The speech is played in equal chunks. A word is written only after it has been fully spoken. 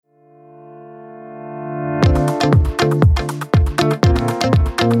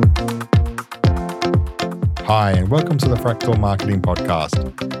Hi, and welcome to the Fractal Marketing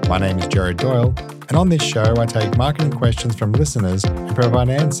Podcast. My name is Jared Doyle, and on this show, I take marketing questions from listeners and provide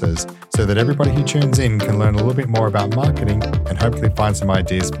answers so that everybody who tunes in can learn a little bit more about marketing and hopefully find some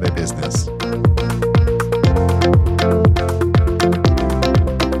ideas for their business.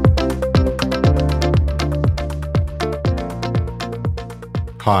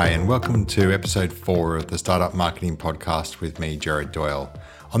 Hi, and welcome to episode 4 of the Startup Marketing Podcast with me, Jared Doyle.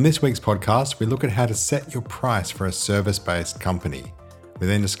 On this week's podcast, we look at how to set your price for a service-based company. We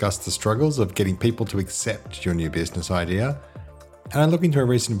then discuss the struggles of getting people to accept your new business idea. And I look into a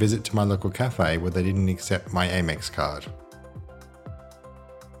recent visit to my local cafe where they didn't accept my Amex card.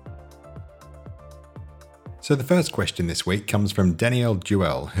 So the first question this week comes from Danielle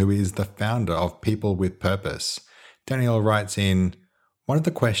Jewell, who is the founder of People with Purpose. Danielle writes in, one of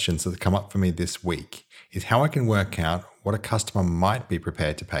the questions that have come up for me this week is how I can work out what a customer might be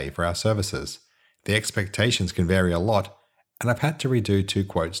prepared to pay for our services. The expectations can vary a lot, and I've had to redo 2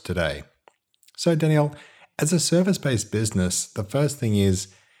 quotes today. So Danielle, as a service-based business, the first thing is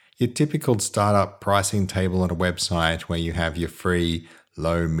your typical startup pricing table on a website where you have your free,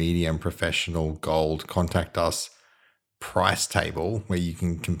 low, medium, professional, gold, contact us price table where you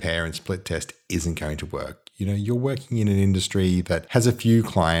can compare and split test isn't going to work. You know, you're working in an industry that has a few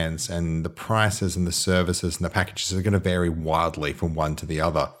clients and the prices and the services and the packages are going to vary wildly from one to the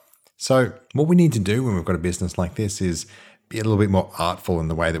other. So what we need to do when we've got a business like this is be a little bit more artful in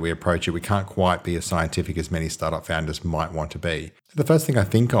the way that we approach it. We can't quite be as scientific as many startup founders might want to be. The first thing I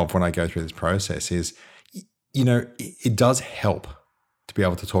think of when I go through this process is, you know, it does help to be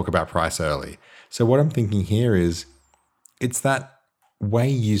able to talk about price early. So what I'm thinking here is it's that way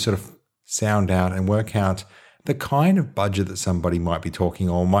you sort of sound out and work out the kind of budget that somebody might be talking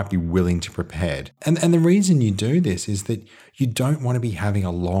or might be willing to prepare. And the reason you do this is that you don't want to be having a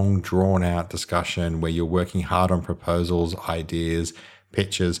long drawn out discussion where you're working hard on proposals, ideas,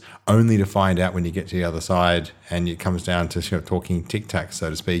 pitches, only to find out when you get to the other side and it comes down to sort of talking tic-tac, so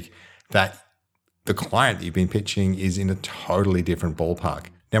to speak, that the client that you've been pitching is in a totally different ballpark.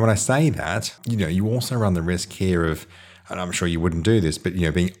 Now, when I say that, you know, you also run the risk here of, and I'm sure you wouldn't do this, but, you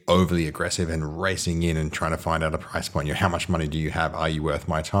know, being overly aggressive and racing in and trying to find out a price point. You know, how much money do you have? Are you worth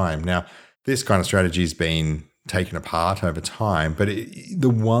my time? Now, this kind of strategy has been taken apart over time, but the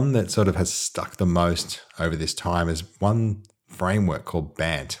one that sort of has stuck the most over this time is one framework called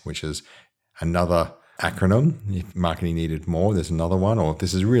BANT, which is another acronym. If marketing needed more, there's another one, or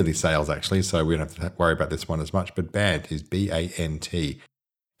this is really sales actually, so we don't have to worry about this one as much, but BANT is B-A-N-T.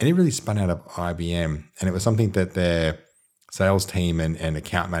 And it really spun out of IBM, and it was something that their sales team and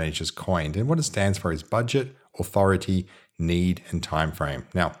account managers coined. And what it stands for is budget, authority, need, and time frame.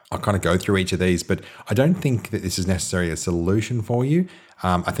 Now, I'll kind of go through each of these, but I don't think that this is necessarily a solution for you.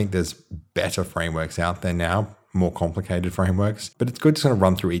 I think there's better frameworks out there now, more complicated frameworks, but it's good to sort of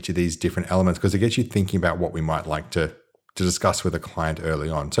run through each of these different elements because it gets you thinking about what we might like to discuss with a client early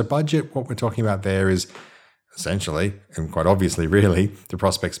on. So budget, what we're talking about there is essentially, and quite obviously really, the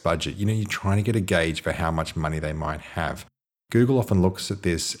prospect's budget. You know, you're trying to get a gauge for how much money they might have. Google often looks at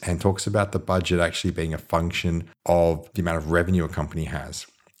this and talks about the budget actually being a function of the amount of revenue a company has.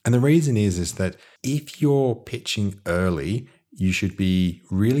 And the reason is that if you're pitching early, you should be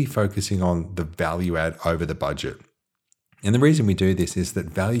really focusing on the value add over the budget. And the reason we do this is that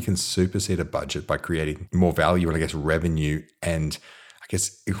value can supersede a budget by creating more value and I guess revenue, and I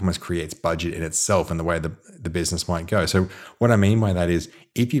guess it almost creates budget in itself and the way the business might go. So what I mean by that is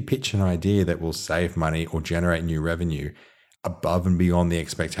if you pitch an idea that will save money or generate new revenue above and beyond the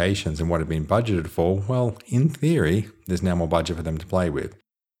expectations and what had been budgeted for, well, in theory, there's now more budget for them to play with.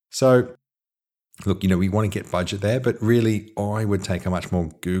 So look, you know, we want to get budget there, but really I would take a much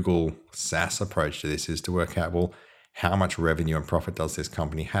more Google SaaS approach to this is to work out, well, how much revenue and profit does this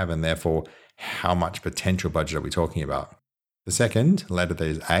company have? And therefore, how much potential budget are we talking about? The second letter there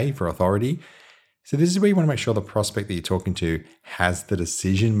is A for authority. So this is where you want to make sure the prospect that you're talking to has the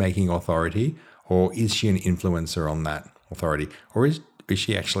decision-making authority, or is she an influencer on that authority? Or is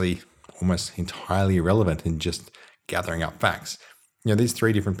she actually almost entirely irrelevant in just gathering up facts? You know, these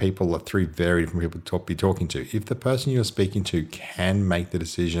 3 different people are 3 very different people to be talking to. If the person you're speaking to can make the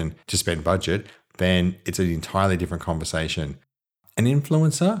decision to spend budget, then it's an entirely different conversation. An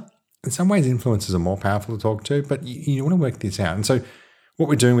influencer, in some ways, influencers are more powerful to talk to, but you want to work this out. And so what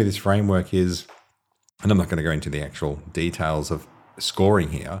we're doing with this framework is, and I'm not going to go into the actual details of scoring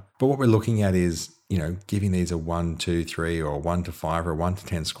here, but what we're looking at is, you know, giving these a 1, 2, 3, or 1 to 5 or 1 to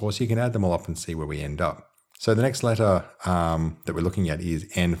 10 score, so you can add them all up and see where we end up. So the next letter that we're looking at is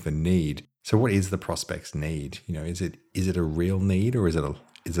N for need. So what is the prospect's need? You know, is it a real need, or is it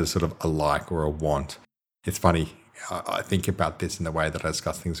a sort of a like or a want? It's funny. I think about this in the way that I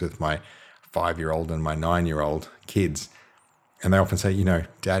discuss things with my 5-year-old and my 9-year-old kids. And they often say,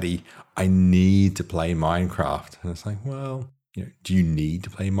 Daddy, I need to play Minecraft. And it's like, well, do you need to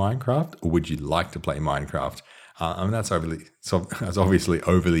play Minecraft, or would you like to play Minecraft? That's obviously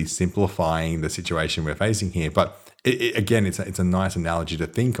overly simplifying the situation we're facing here. But again, it's a nice analogy to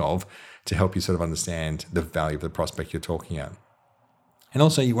think of to help you sort of understand the value of the prospect you're talking at. And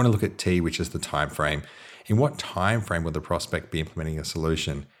also you want to look at T, which is the time frame. In what time frame will the prospect be implementing a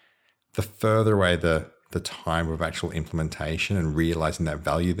solution? The further away the time of actual implementation and realizing that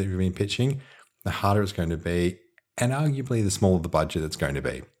value that you've been pitching, the harder it's going to be, and arguably the smaller the budget it's going to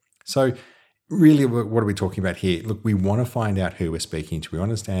be. So really, what are we talking about here? Look, we want to find out who we're speaking to. We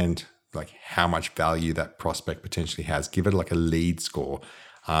understand how much value that prospect potentially has. Give it like a lead score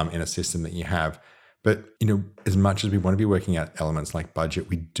in a system that you have. But, as much as we want to be working out elements like budget,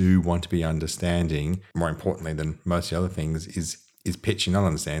 we do want to be understanding, more importantly than most of the other things, is pitching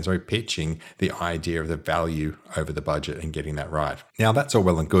the idea of the value over the budget and getting that right. Now, that's all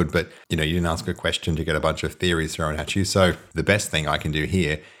well and good, but, you didn't ask a question to get a bunch of theories thrown at you. So the best thing I can do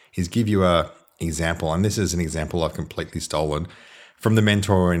here is give you a example, and this is an example I've completely stolen from the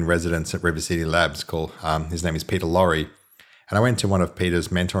mentor in residence at River City Labs called, his name is Peter Lorre. And I went to one of Peter's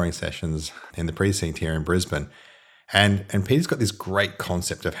mentoring sessions in the precinct here in Brisbane. And Peter's got this great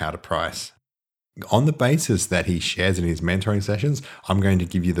concept of how to price. On the basis that he shares in his mentoring sessions, I'm going to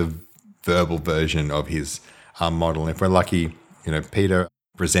give you the verbal version of his model. And if we're lucky, Peter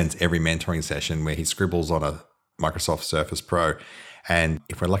presents every mentoring session where he scribbles on a Microsoft Surface Pro. And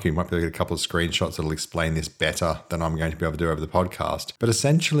if we're lucky, we might be able to get a couple of screenshots that'll explain this better than I'm going to be able to do over the podcast. But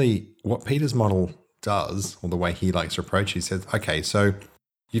essentially, what Peter's model does, or the way he likes to approach it, he says, okay, so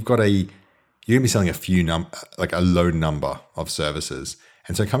you're going to be selling a low number of services.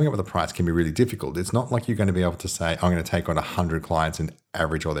 And so coming up with a price can be really difficult. It's not like you're going to be able to say, I'm going to take on 100 clients and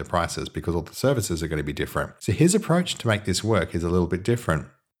average all their prices, because all the services are going to be different. So his approach to make this work is a little bit different.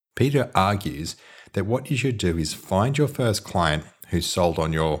 Peter argues that what you should do is find your first client who's sold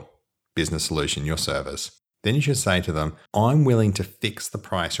on your business solution, your service. Then you should say to them, I'm willing to fix the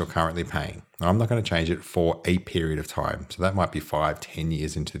price you're currently paying. I'm not going to change it for a period of time. So that might be 5-10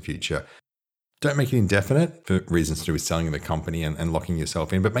 years into the future. Don't make it indefinite for reasons to do with selling the company and locking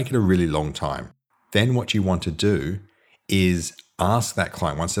yourself in, but make it a really long time. Then what you want to do is ask that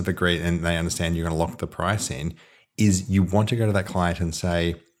client, once they've agreed and they understand you're going to lock the price in, is you want to go to that client and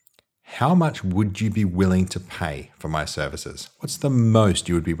say, how much would you be willing to pay for my services? What's the most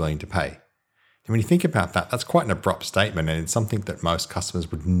you would be willing to pay? And when you think about that, that's quite an abrupt statement, and it's something that most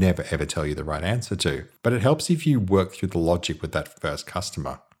customers would never, ever tell you the right answer to. But it helps if you work through the logic with that first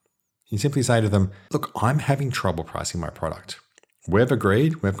customer. You simply say to them, look, I'm having trouble pricing my product. We've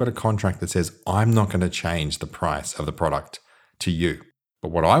agreed, we've got a contract that says I'm not going to change the price of the product to you.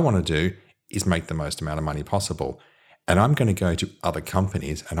 But what I want to do is make the most amount of money possible. And I'm going to go to other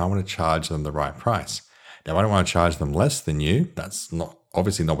companies and I want to charge them the right price. Now, I don't want to charge them less than you. That's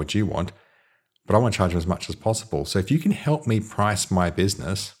obviously not what you want. But I want to charge them as much as possible. So if you can help me price my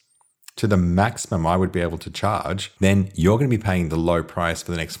business to the maximum I would be able to charge, then you're going to be paying the low price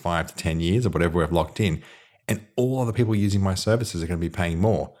for the next 5 to 10 years or whatever we've locked in. And all other people using my services are going to be paying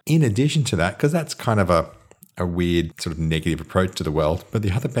more. In addition to that, because that's kind of a weird sort of negative approach to the world. But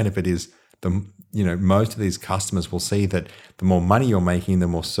the other benefit is most of these customers will see that the more money you're making, the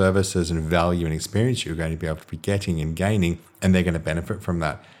more services and value and experience you're going to be able to be getting and gaining, and they're going to benefit from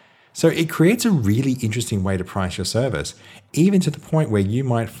that. So it creates a really interesting way to price your service, even to the point where you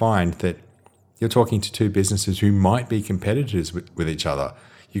might find that you're talking to two businesses who might be competitors with each other.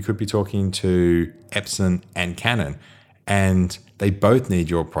 You could be talking to Epson and Canon, and they both need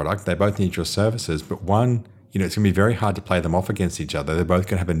your product, they both need your services, but one, it's going to be very hard to play them off against each other. They're both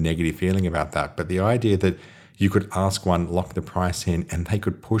going to have a negative feeling about that. But the idea that you could ask one, lock the price in, and they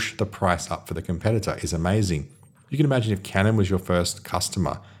could push the price up for the competitor is amazing. You can imagine if Canon was your first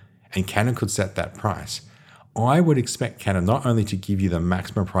customer, and Canon could set that price. I would expect Canon not only to give you the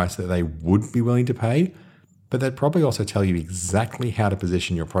maximum price that they would be willing to pay, but they'd probably also tell you exactly how to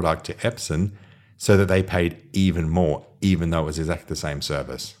position your product to Epson so that they paid even more, even though it was exactly the same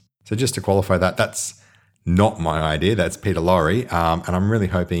service. So just to qualify that, that's not my idea. That's Peter Lorre. And I'm really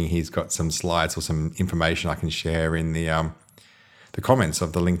hoping he's got some slides or some information I can share in the comments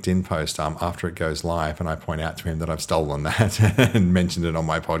of the LinkedIn post after it goes live, and I point out to him that I've stolen that and mentioned it on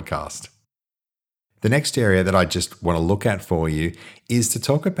my podcast. The next area that I just want to look at for you is to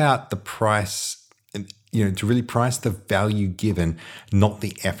talk about the price, to really price the value given, not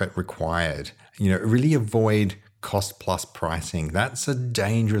the effort required. Really avoid cost plus pricing. That's a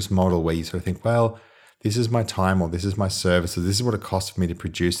dangerous model where you sort of think, well, this is my time or this is my service, or this is what it costs for me to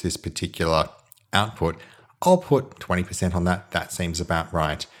produce this particular output, I'll put 20% on that. That seems about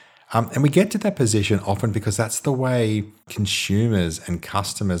right. And we get to that position often because that's the way consumers and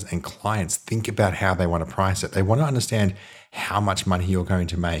customers and clients think about how they want to price it. They want to understand how much money you're going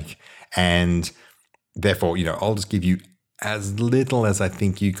to make. And therefore, I'll just give you as little as I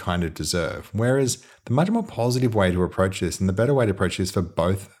think you kind of deserve. Whereas the much more positive way to approach this, and the better way to approach this for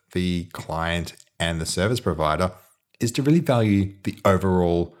both the client and the service provider, is to really value the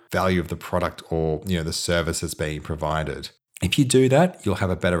overall value of the product or the service that's being provided. If you do that, you'll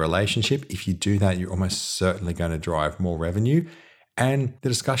have a better relationship. If you do that, you're almost certainly going to drive more revenue. And the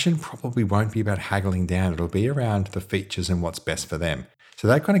discussion probably won't be about haggling down. It'll be around the features and what's best for them. So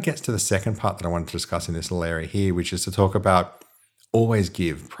that kind of gets to the second part that I wanted to discuss in this little area here, which is to talk about always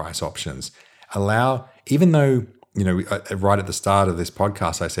give price options. Allow, even though, right at the start of this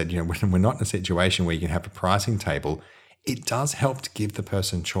podcast, I said, when we're not in a situation where you can have a pricing table, it does help to give the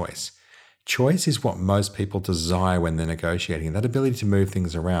person choice. Choice is what most people desire when they're negotiating, that ability to move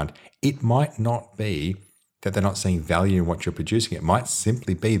things around. It might not be that they're not seeing value in what you're producing. It might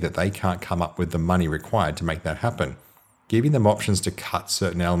simply be that they can't come up with the money required to make that happen. Giving them options to cut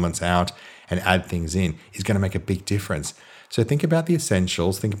certain elements out and add things in is going to make a big difference. So think about the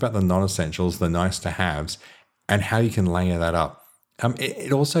essentials, think about the non-essentials, the nice to haves, and how you can layer that up.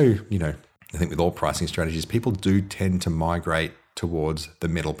 It also, I think with all pricing strategies, people do tend to migrate towards the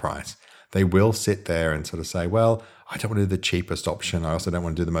middle price. They will sit there and sort of say, well, I don't want to do the cheapest option. I also don't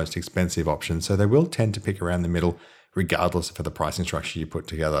want to do the most expensive option. So they will tend to pick around the middle regardless of the pricing structure you put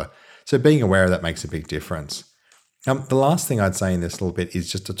together. So being aware of that makes a big difference. The last thing I'd say in this little bit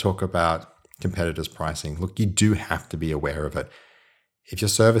is just to talk about competitors' pricing. Look, you do have to be aware of it. If your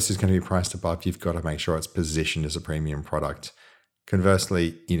service is going to be priced above, you've got to make sure it's positioned as a premium product.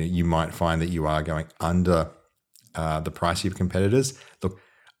 Conversely, you might find that you are going under the price of your competitors. Look,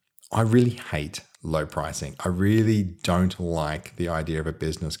 I really hate low pricing. I really don't like the idea of a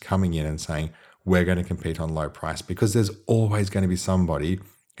business coming in and saying, we're going to compete on low price, because there's always going to be somebody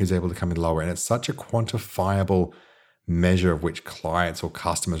who's able to come in lower. And it's such a quantifiable measure of which clients or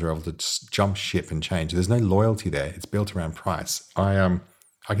customers are able to just jump ship and change. There's no loyalty there. It's built around price. I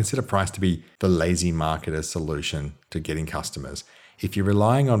consider price to be the lazy marketer's solution to getting customers. If you're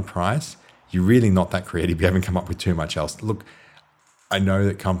relying on price, you're really not that creative. You haven't come up with too much else. Look, I know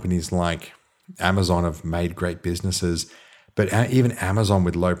that companies like Amazon have made great businesses, but even Amazon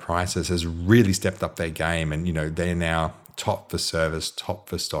with low prices has really stepped up their game. And, they're now top for service, top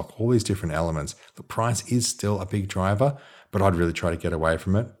for stock, all these different elements. The price is still a big driver, but I'd really try to get away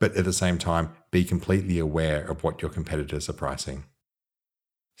from it. But at the same time, be completely aware of what your competitors are pricing.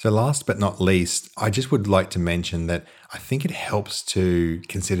 So last but not least, I just would like to mention that I think it helps to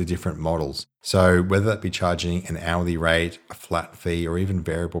consider different models. So whether that be charging an hourly rate, a flat fee, or even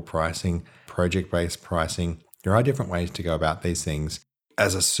variable pricing, project-based pricing, there are different ways to go about these things.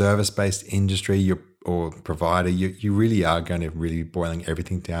 As a service-based industry or provider, you really are going to really be boiling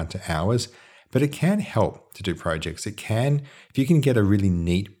everything down to hours, but it can help to do projects. If you can get a really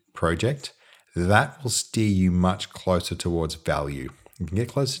neat project, that will steer you much closer towards value. You can get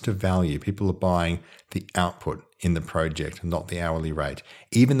closer to value. People are buying the output in the project, not the hourly rate.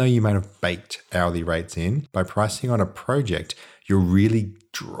 Even though you might have baked hourly rates in, by pricing on a project, you're really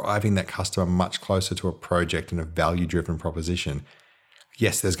driving that customer much closer to a project and a value-driven proposition.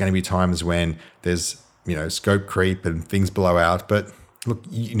 Yes, there's going to be times when there's, scope creep and things blow out, but look,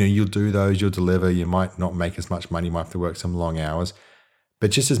 you'll do those, you'll deliver, you might not make as much money, you might have to work some long hours. But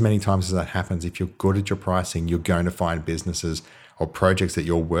just as many times as that happens, if you're good at your pricing, you're going to find businesses or projects that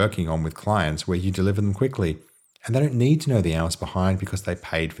you're working on with clients where you deliver them quickly. And they don't need to know the hours behind because they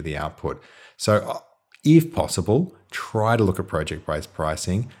paid for the output. So if possible, try to look at project-based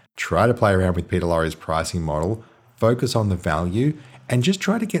pricing, try to play around with Peter Lorre's pricing model, focus on the value, and just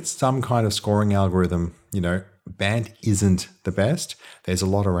try to get some kind of scoring algorithm. Band isn't the best. There's a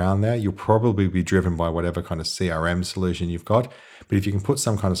lot around there. You'll probably be driven by whatever kind of CRM solution you've got. But if you can put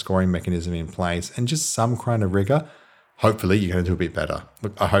some kind of scoring mechanism in place and just some kind of rigor, hopefully you're going to do a bit better.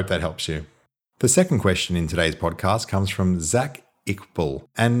 Look, I hope that helps you. The second question in today's podcast comes from Zach Iqbal.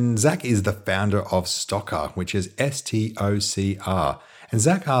 And Zach is the founder of Stockr, which is STOCR. And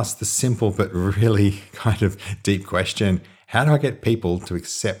Zach asked the simple but really kind of deep question: how do I get people to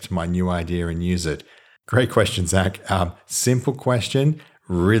accept my new idea and use it? Great question, Zach. Simple question,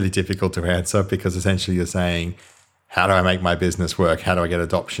 really difficult to answer, because essentially you're saying, how do I make my business work? How do I get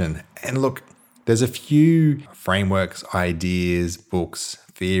adoption? And look, there's a few frameworks, ideas, books,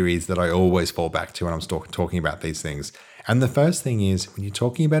 theories that I always fall back to when I'm talking about these things. And the first thing is, when you're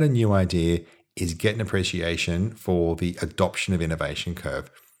talking about a new idea, is get an appreciation for the adoption of innovation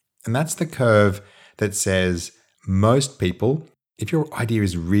curve. And that's the curve that says most people, if your idea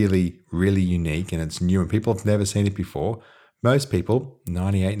is really, really unique and it's new and people have never seen it before, most people,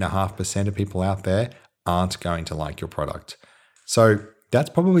 98.5% of people out there, aren't going to like your product. So that's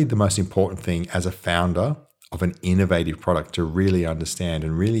probably the most important thing as a founder of an innovative product to really understand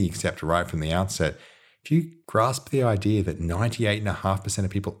and really accept right from the outset. If you grasp the idea that 98.5% of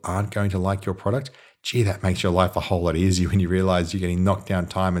people aren't going to like your product, gee, that makes your life a whole lot easier when you realize you're getting knocked down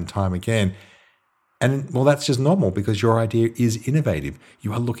time and time again. And well, that's just normal because your idea is innovative.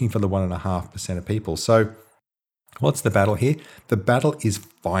 You are looking for the 1.5% of people. So what's the battle here? The battle is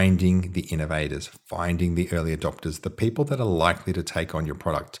finding the innovators, finding the early adopters, the people that are likely to take on your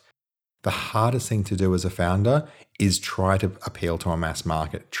product. The hardest thing to do as a founder is try to appeal to a mass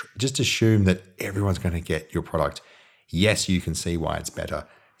market. Just assume that everyone's going to get your product. Yes, you can see why it's better.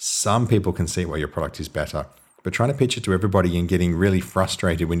 Some people can see why your product is better. But trying to pitch it to everybody and getting really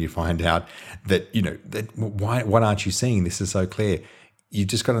frustrated when you find out that, why aren't you seeing this is so clear? You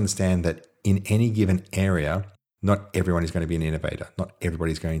just got to understand that in any given area, not everyone is going to be an innovator. Not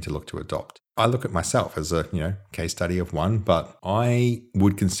everybody's going to look to adopt. I look at myself as a, case study of one, but I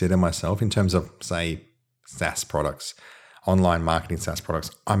would consider myself in terms of, say, SaaS products, online marketing SaaS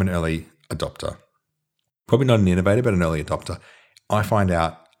products. I'm an early adopter. Probably not an innovator, but an early adopter. I find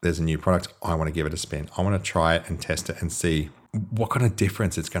out there's a new product. I want to give it a spin. I want to try it and test it and see what kind of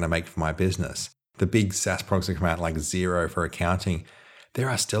difference it's going to make for my business. The big SaaS products that come out like Xero for accounting, there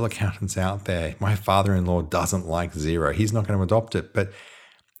are still accountants out there. My father-in-law doesn't like Xero. He's not going to adopt it, but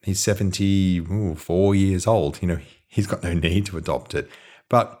he's 74 years old. He's got no need to adopt it.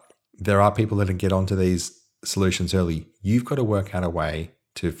 But there are people that can get onto these solutions early. You've got to work out a way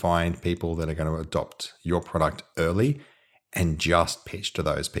to find people that are going to adopt your product early and just pitch to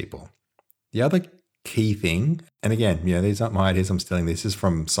those people. The other key thing, and again, these aren't my ideas, I'm stealing this is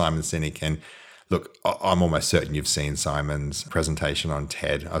from Simon Sinek. And look, I'm almost certain you've seen Simon's presentation on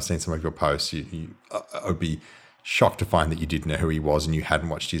TED. I've seen some of your posts. I would be shocked to find that you didn't know who he was and you hadn't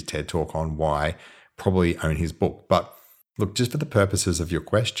watched his TED talk on why, probably own his book. But look, just for the purposes of your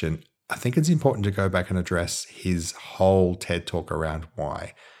question, I think it's important to go back and address his whole TED talk around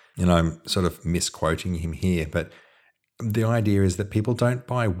why. I'm sort of misquoting him here, but the idea is that people don't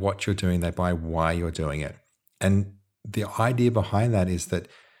buy what you're doing, they buy why you're doing it. And the idea behind that is that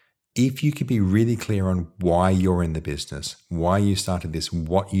if you could be really clear on why you're in the business, why you started this,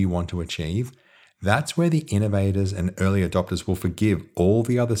 what you want to achieve, that's where the innovators and early adopters will forgive all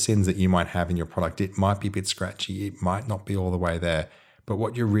the other sins that you might have in your product. It might be a bit scratchy, it might not be all the way there. But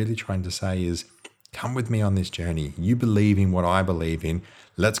what you're really trying to say is, come with me on this journey. You believe in what I believe in.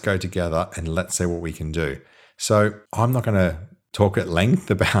 Let's go together and let's see what we can do. So I'm not going to talk at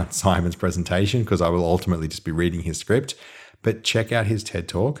length about Simon's presentation because I will ultimately just be reading his script, but check out his TED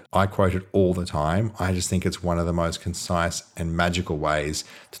Talk. I quote it all the time. I just think it's one of the most concise and magical ways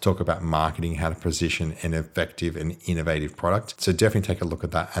to talk about marketing, how to position an effective and innovative product. So definitely take a look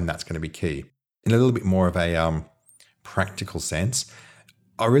at that, and that's going to be key. In a little bit more of a practical sense,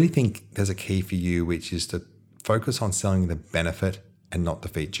 I really think there's a key for you, which is to focus on selling the benefit and not the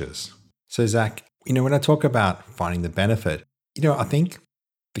features. So Zach, when I talk about finding the benefit, I think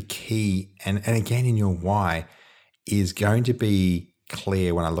the key, and again in your why, is going to be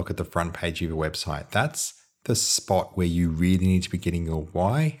clear when I look at the front page of your website. That's the spot where you really need to be getting your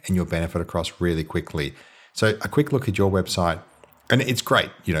why and your benefit across really quickly. So a quick look at your website, and it's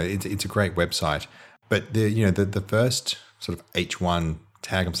great. It's a great website, but the first sort of H1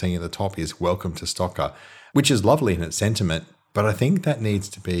 tag I'm seeing at the top is "Welcome to Stocker," which is lovely in its sentiment, but I think that needs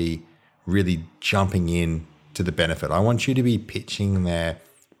to be really jumping in to the benefit. I want you to be pitching there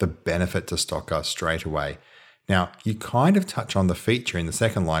the benefit to Stocker straight away. Now, you kind of touch on the feature in the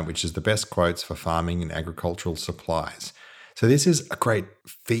second line, which is the best quotes for farming and agricultural supplies. So this is a great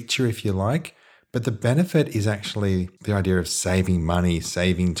feature, if you like, but the benefit is actually the idea of saving money,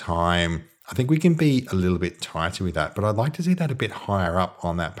 saving time. I think we can be a little bit tighter with that, but I'd like to see that a bit higher up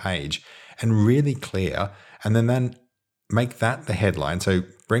on that page and really clear, and then make that the headline. So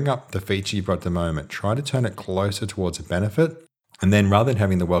bring up the feature you've got at the moment, try to turn it closer towards a benefit, and then rather than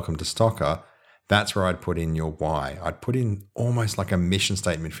having the welcome to Stocker, that's where I'd put in your why. I'd put in almost like a mission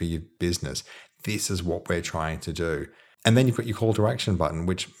statement for your business. This is what we're trying to do. And then you've got your call to action button,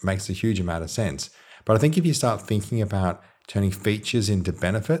 which makes a huge amount of sense. But I think if you start thinking about turning features into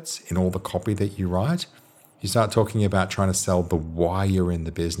benefits in all the copy that you write, you start talking about trying to sell the why you're in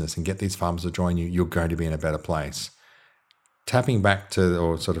the business and get these farmers to join you, you're going to be in a better place. Tapping back to,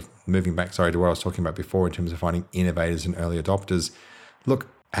 or sort of moving back, to what I was talking about before in terms of finding innovators and early adopters. Look,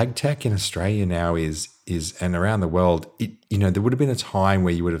 ag tech in Australia now is and around the world, there would have been a time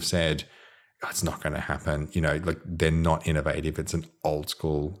where you would have said, "Oh, it's not going to happen. Like they're not innovative. It's an old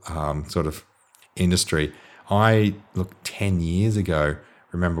school sort of industry. I 10 years ago,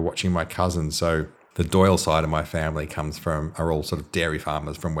 remember watching my cousins. So the Doyle side of my family are all sort of dairy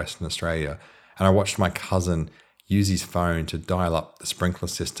farmers from Western Australia. And I watched my cousin use his phone to dial up the sprinkler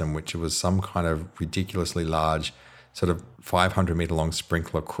system, which was some kind of ridiculously large, sort of 500 meter long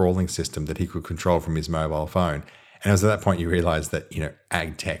sprinkler crawling system that he could control from his mobile phone. And it was at that point you realized that,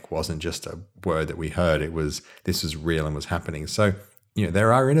 ag tech wasn't just a word that we heard. This was real and was happening. So,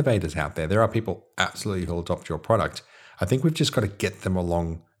 there are innovators out there. There are people absolutely who'll adopt your product. I think we've just got to get them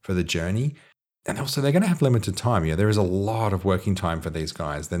along for the journey. And also they're going to have limited time. There is a lot of working time for these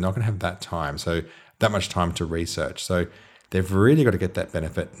guys. They're not going to have that time. So that much time to research. So they've really got to get that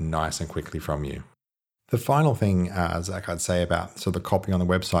benefit nice and quickly from you. The final thing, Zach, I'd say about sort of the copy on the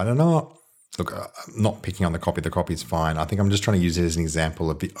website, and I'm not picking on the copy. The copy's fine. I think I'm just trying to use it as an example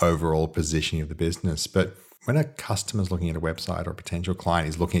of the overall positioning of the business. But when a customer's looking at a website or a potential client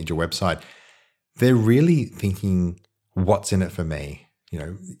is looking at your website, they're really thinking, what's in it for me?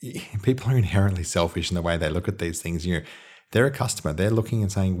 People are inherently selfish in the way they look at these things. They're a customer. They're looking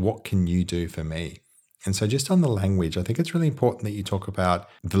and saying, what can you do for me? And so just on the language, I think it's really important that you talk about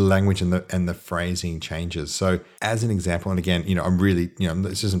the language and the phrasing changes. So as an example, and again, I'm really,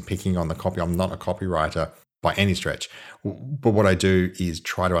 this isn't picking on the copy. I'm not a copywriter by any stretch. But what I do is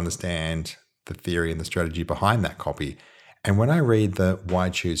try to understand the theory and the strategy behind that copy. And when I read the Why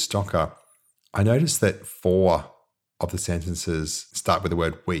Choose Stocker, I notice that 4 of the sentences start with the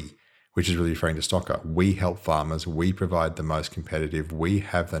word we, which is really referring to Stocker. We help farmers. We provide the most competitive. We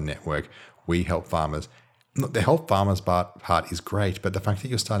have the network. We help farmers. Look, the help farmers part is great, but the fact that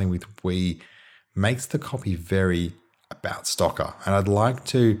you're starting with we makes the copy very about Stocker. And I'd like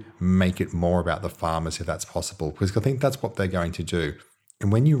to make it more about the farmers if that's possible, because I think that's what they're going to do.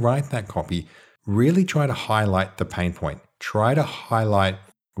 And when you write that copy, really try to highlight the pain point. Try to highlight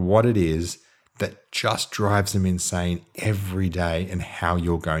what it is that just drives them insane every day and how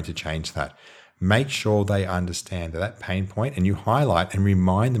you're going to change that. Make sure they understand that pain point, and you highlight and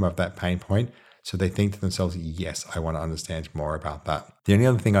remind them of that pain point so they think to themselves, yes, I want to understand more about that. The only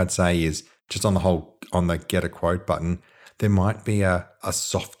other thing I'd say is just on the get a quote button, there might be a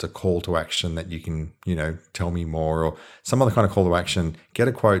softer call to action that you can, tell me more, or some other kind of call to action. Get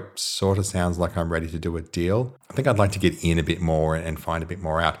a quote sort of sounds like I'm ready to do a deal. I think I'd like to get in a bit more and find a bit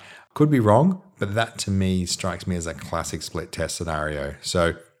more out. Could be wrong, but that to me strikes me as a classic split test scenario.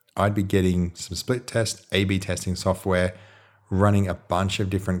 So I'd be getting some split test, A/B testing software, running a bunch of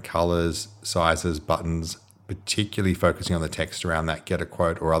different colors, sizes, buttons, particularly focusing on the text around that get a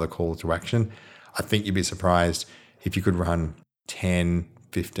quote or other call to action. I think you'd be surprised if you could run 10,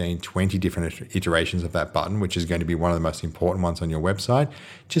 15, 20 different iterations of that button, which is going to be one of the most important ones on your website.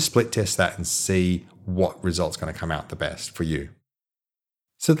 Just split test that and see what result's going to come out the best for you.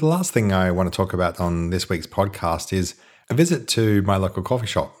 So the last thing I want to talk about on this week's podcast is a visit to my local coffee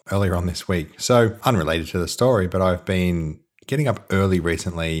shop earlier on this week. So unrelated to the story, but I've been getting up early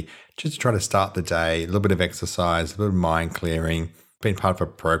recently just to try to start the day, a little bit of exercise, a little bit of mind clearing. Been part of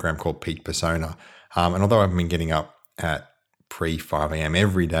a program called Peak Persona. And although I've been getting up at pre 5 a.m.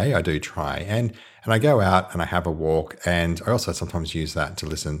 every day, I do try. And I go out and I have a walk, and I also sometimes use that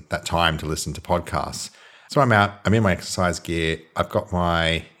time to listen to podcasts. So I'm out, I'm in my exercise gear, I've got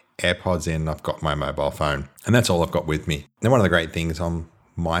my AirPods in, I've got my mobile phone, and that's all I've got with me. Now, one of the great things on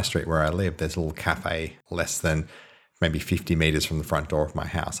my street where I live, there's a little cafe less than maybe 50 meters from the front door of my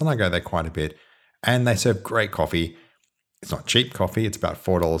house. And I go there quite a bit, and they serve great coffee. It's not cheap coffee. It's about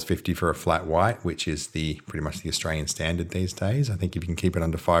 $4.50 for a flat white, which is pretty much the Australian standard these days. I think if you can keep it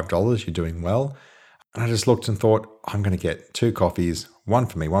under $5, you're doing well. And I just looked and thought, I'm going to get 2 coffees, one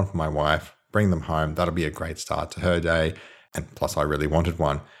for me, one for my wife, bring them home. That'll be a great start to her day. And plus, I really wanted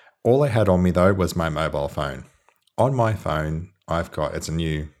one. All I had on me, though, was my mobile phone. On my phone, it's a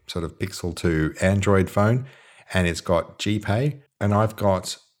new sort of Pixel 2 Android phone, and it's got GPay, and I've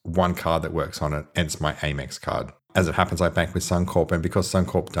got one card that works on it, and it's my Amex card. As it happens, I bank with Suncorp, and because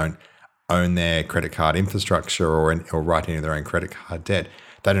Suncorp don't own their credit card infrastructure or write any of their own credit card debt,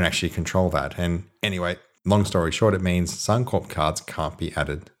 they don't actually control that. And anyway, long story short, it means Suncorp cards can't be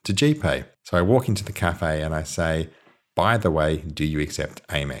added to GPay. So I walk into the cafe and I say, by the way, do you accept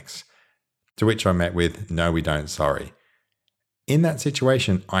Amex? To which I met with, no, we don't, sorry. In that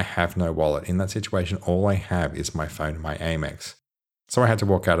situation, I have no wallet. In that situation, all I have is my phone and my Amex. So I had to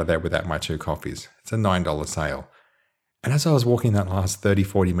walk out of there without my 2 coffees. It's a $9 sale. And as I was walking that last 30,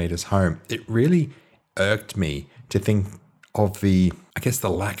 40 meters home, it really irked me to think of the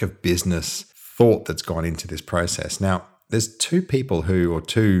lack of business thought that's gone into this process. Now, there's two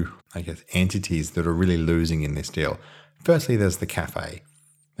entities that are really losing in this deal. Firstly, there's the cafe.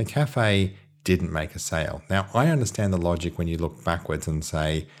 The cafe didn't make a sale. Now, I understand the logic when you look backwards and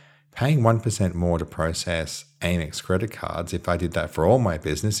say, paying 1% more to process Amex credit cards, if I did that for all my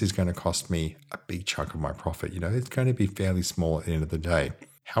business, is going to cost me a big chunk of my profit. It's going to be fairly small at the end of the day.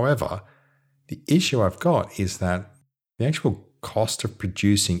 However, the issue I've got is that the actual cost of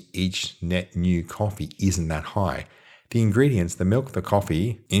producing each net new coffee isn't that high. The ingredients, the milk, the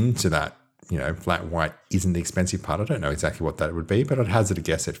coffee into that, flat white isn't the expensive part. I don't know exactly what that would be, but I'd hazard a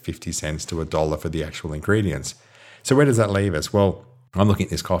guess at 50 cents to $1 for the actual ingredients. So where does that leave us? Well, I'm looking at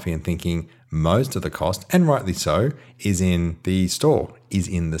this coffee and thinking most of the cost, and rightly so, is in the store, is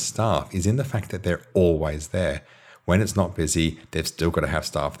in the staff, is in the fact that they're always there. When it's not busy, they've still got to have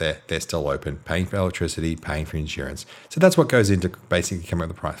staff there. They're still open, paying for electricity, paying for insurance. So that's what goes into basically coming up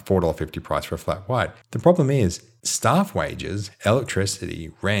with the price, $4.50 price for a flat white. The problem is staff wages,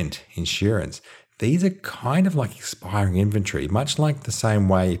 electricity, rent, insurance, these are kind of like expiring inventory, much like the same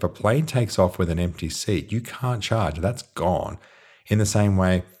way if a plane takes off with an empty seat, you can't charge, that's gone. In the same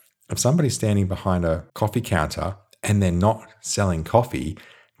way, if somebody's standing behind a coffee counter and they're not selling coffee,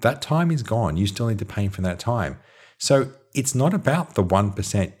 that time is gone. You still need to pay for that time. So it's not about the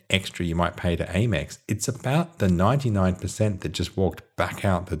 1% extra you might pay to Amex. It's about the 99% that just walked back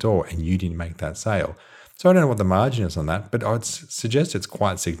out the door and you didn't make that sale. So I don't know what the margin is on that, but I'd suggest it's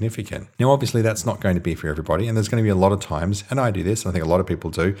quite significant. Now, obviously, that's not going to be for everybody. And there's going to be a lot of times, and I do this, and I think a lot of people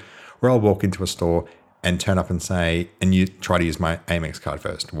do, where I'll walk into a store and turn up and say, and you try to use my Amex card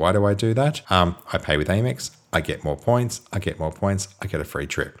first. Why do I do that? I pay with Amex, I get more points, I get a free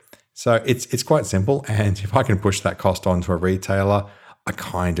trip. So it's quite simple. And if I can push that cost onto a retailer, I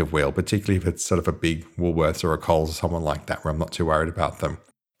kind of will, particularly if it's sort of a big Woolworths or a Coles or someone like that where I'm not too worried about them.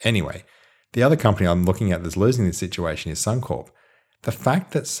 Anyway, the other company I'm looking at that's losing this situation is Suncorp. The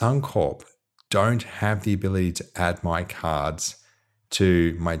fact that Suncorp don't have the ability to add my cards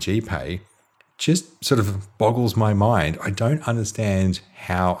to my GPay just sort of boggles my mind. I don't understand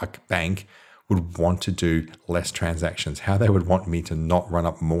how a bank would want to do less transactions, how they would want me to not run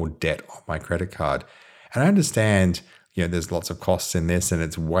up more debt on my credit card. And I understand, there's lots of costs in this and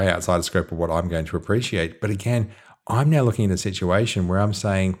it's way outside the scope of what I'm going to appreciate. But again, I'm now looking at a situation where I'm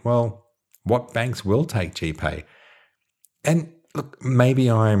saying, well, what banks will take GPay? And look,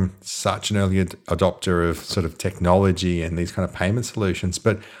 maybe I'm such an early adopter of sort of technology and these kind of payment solutions,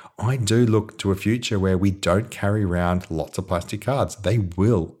 but I do look to a future where we don't carry around lots of plastic cards. They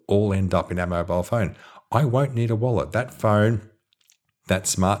will all end up in our mobile phone. I won't need a wallet. That phone, that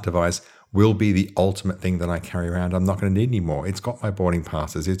smart device will be the ultimate thing that I carry around. I'm not going to need any more. It's got my boarding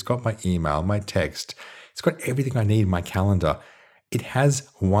passes. It's got my email, my text. It's got everything I need in my calendar. It has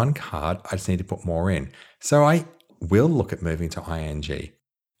one card. I just need to put more in. So I will look at moving to ING.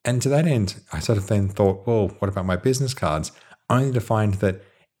 And to that end, I sort of then thought, well, what about my business cards? Only to find that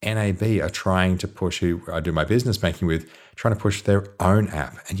NAB are trying to push, who I do my business banking with, trying to push their own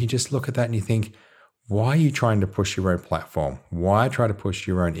app. And you just look at that and you think, why are you trying to push your own platform? Why try to push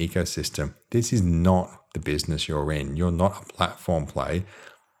your own ecosystem? This is not the business you're in. You're not a platform play.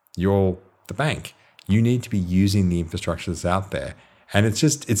 You're the bank. You need to be using the infrastructure that's out there. And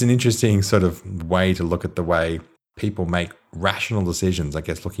it's an interesting sort of way to look at the way people make rational decisions, I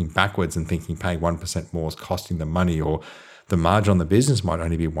guess, looking backwards and thinking paying 1% more is costing them money, or the margin on the business might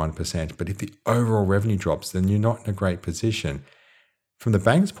only be 1%. But if the overall revenue drops, then you're not in a great position. From the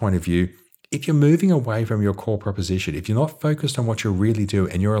bank's point of view, if you're moving away from your core proposition, if you're not focused on what you really do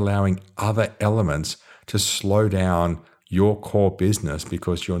and you're allowing other elements to slow down your core business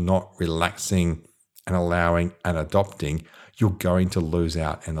because you're not relaxing and allowing and adopting, you're going to lose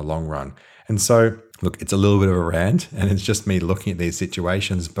out in the long run. And so, look, it's a little bit of a rant and it's just me looking at these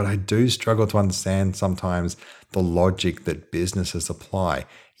situations, but I do struggle to understand sometimes the logic that businesses apply.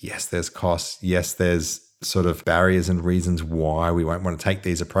 Yes, there's costs. Yes, there's sort of barriers and reasons why we won't want to take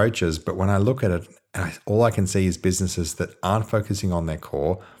these approaches. But when I look at it, all I can see is businesses that aren't focusing on their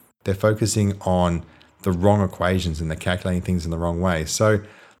core. They're focusing on the wrong equations and they're calculating things in the wrong way. So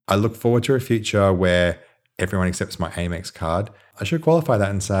I look forward to a future where everyone accepts my Amex card. I should qualify that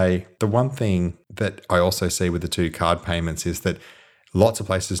and say the one thing that I also see with the two card payments is that lots of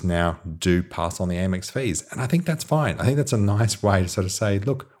places now do pass on the Amex fees. And I think that's fine. I think that's a nice way to sort of say,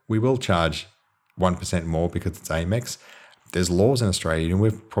 look, we will charge 1% more because it's Amex. There's laws in Australia, and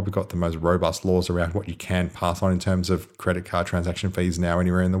we've probably got the most robust laws around what you can pass on in terms of credit card transaction fees now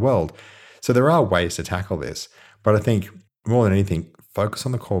anywhere in the world. So there are ways to tackle this. But I think more than anything, focus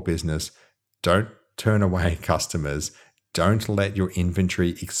on the core business. Don't turn away customers. Don't let your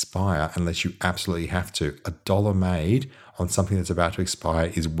inventory expire unless you absolutely have to. $1 made on something that's about to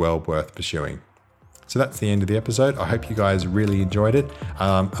expire is well worth pursuing. So that's the end of the episode. I hope you guys really enjoyed it.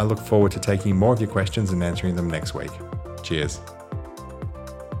 I look forward to taking more of your questions and answering them next week. Cheers.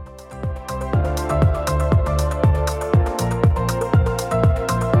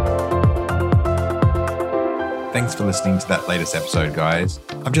 Thanks for listening to that latest episode, guys.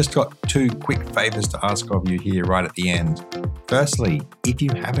 I've just got 2 quick favors to ask of you here right at the end. Firstly, if you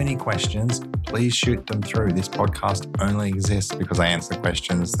have any questions, please shoot them through. This podcast only exists because I answer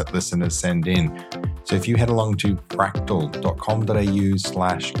questions that listeners send in. So if you head along to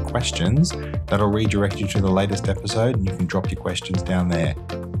fractal.com.au/questions, that'll redirect you to the latest episode and you can drop your questions down there.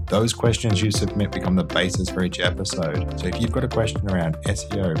 Those questions you submit become the basis for each episode. So if you've got a question around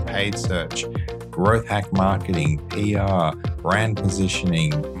SEO, paid search, growth hack marketing, PR, brand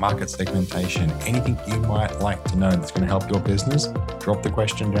positioning, market segmentation, anything you might like to know that's going to help your business, drop the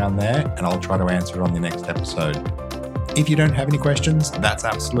question down there and I'll try to answer it on the next episode. If you don't have any questions, that's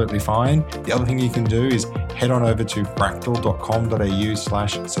absolutely fine. The other thing you can do is head on over to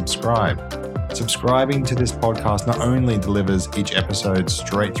fractal.com.au/subscribe. Subscribing to this podcast not only delivers each episode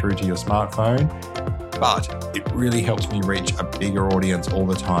straight through to your smartphone, but it really helps me reach a bigger audience all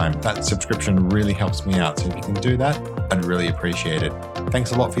the time. That subscription really helps me out. So if you can do that, I'd really appreciate it.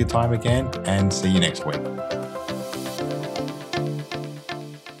 Thanks a lot for your time again and see you next week.